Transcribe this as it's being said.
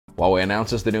Huawei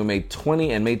announces the new Mate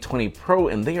 20 and Mate 20 Pro,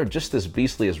 and they are just as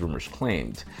beastly as rumors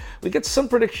claimed. We get some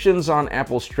predictions on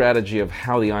Apple's strategy of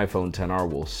how the iPhone XR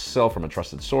will sell from a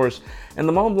trusted source, and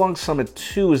the Mont Blanc Summit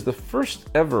 2 is the first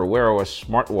ever Wear OS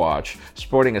smartwatch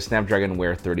sporting a Snapdragon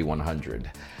Wear 3100.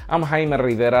 I'm Jaime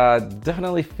Rivera,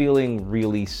 definitely feeling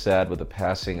really sad with the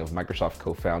passing of Microsoft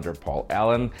co-founder Paul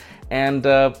Allen, and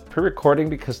pre-recording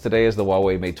because today is the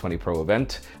Huawei Mate 20 Pro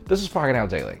event. This is Pocketnow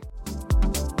Daily.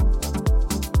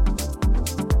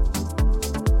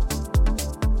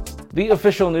 The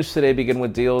official news today begin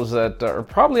with deals that are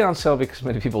probably on sale because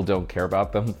many people don't care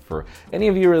about them. For any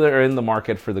of you that are in the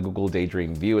market for the Google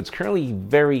Daydream View, it's currently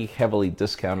very heavily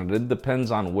discounted. It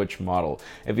depends on which model.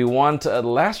 If you want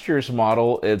last year's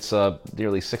model, it's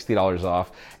nearly $60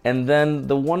 off. And then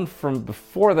the one from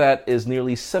before that is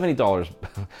nearly $70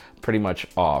 pretty much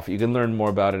off. You can learn more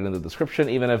about it in the description,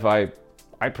 even if I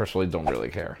personally don't really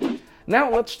care.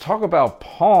 Now let's talk about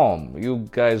Palm. You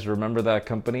guys remember that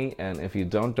company? And if you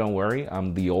don't worry,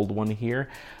 I'm the old one here.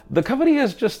 The company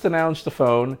has just announced a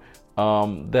phone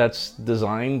that's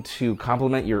designed to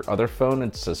complement your other phone.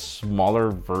 It's a smaller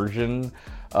version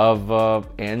of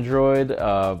Android,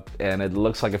 and it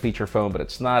looks like a feature phone, but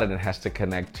it's not, and it has to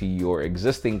connect to your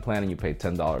existing plan, and you pay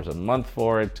 $10 a month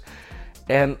for it.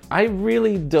 And I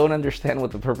really don't understand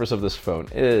what the purpose of this phone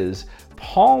is.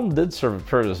 Palm did serve a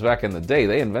purpose back in the day.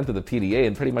 They invented the PDA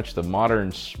and pretty much the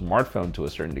modern smartphone to a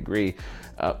certain degree.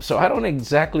 So I don't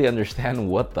exactly understand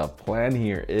what the plan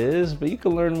here is, but you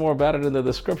can learn more about it in the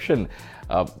description.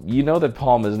 You know that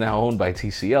Palm is now owned by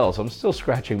TCL, so I'm still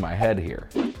scratching my head here.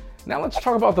 Now let's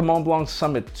talk about the Mont Blanc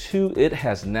Summit 2. It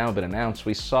has now been announced.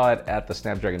 We saw it at the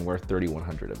Snapdragon Wear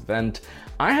 3100 event.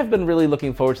 I have been really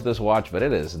looking forward to this watch, but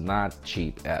it is not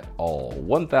cheap at all.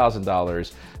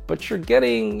 $1,000, but you're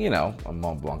getting, you know, a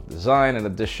Mont Blanc design in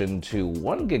addition to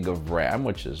 1 gig of RAM,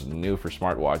 which is new for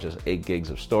smartwatches, 8 gigs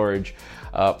of storage,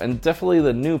 and definitely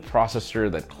the new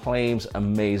processor that claims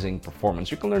amazing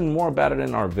performance. You can learn more about it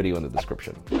in our video in the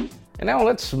description. And now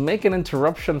let's make an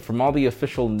interruption from all the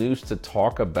official news to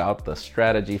talk about the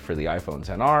strategy for the iPhone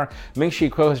XR. Ming-Chi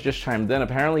Kuo has just chimed in.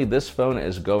 Apparently this phone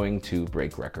is going to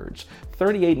break records.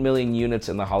 38 million units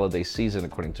in the holiday season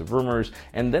according to rumors,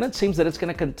 and then it seems that it's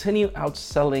going to continue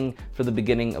outselling for the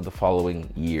beginning of the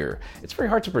following year. It's very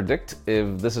hard to predict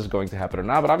if this is going to happen or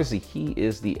not, but obviously he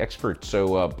is the expert,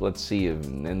 so let's see if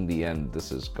in the end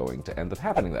this is going to end up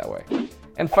happening that way.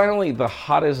 And finally, the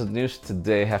hottest news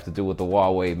today have to do with the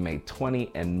Huawei Mate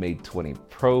 20 and Mate 20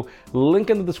 Pro. Link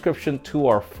in the description to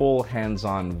our full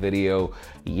hands-on video.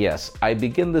 Yes, I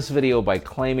begin this video by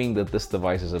claiming that this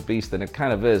device is a beast, and it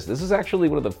kind of is. This is actually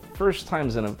one of the first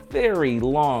times in a very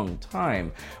long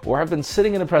time where I've been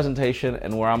sitting in a presentation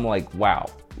and where I'm like, wow,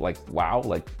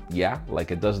 yeah,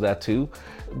 like it does that too.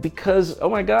 Because, oh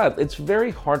my God, it's very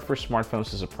hard for smartphones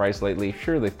to surprise lately.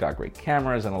 Sure, they've got great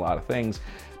cameras and a lot of things,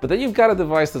 but then you've got a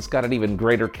device that's got an even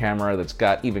greater camera, that's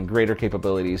got even greater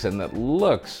capabilities, and that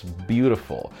looks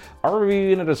beautiful. Our review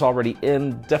unit is already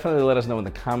in. Definitely let us know in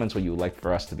the comments what you would like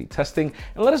for us to be testing,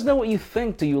 and let us know what you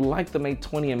think. Do you like the Mate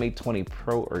 20 and Mate 20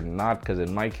 Pro or not? Because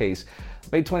in my case,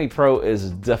 Mate 20 Pro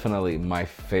is definitely my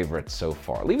favorite so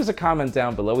far. Leave us a comment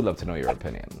down below. We'd love to know your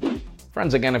opinion.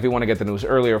 Friends, again, if you want to get the news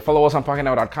earlier, follow us on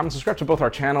Pocketnow.com and subscribe to both our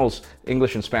channels,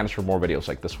 English and Spanish, for more videos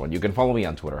like this one. You can follow me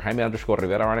on Twitter,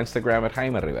 Jaime_Rivera, on Instagram at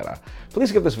Jaime Rivera.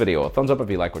 Please give this video a thumbs up if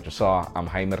you like what you saw. I'm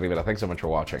Jaime Rivera. Thanks so much for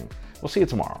watching. We'll see you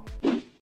tomorrow.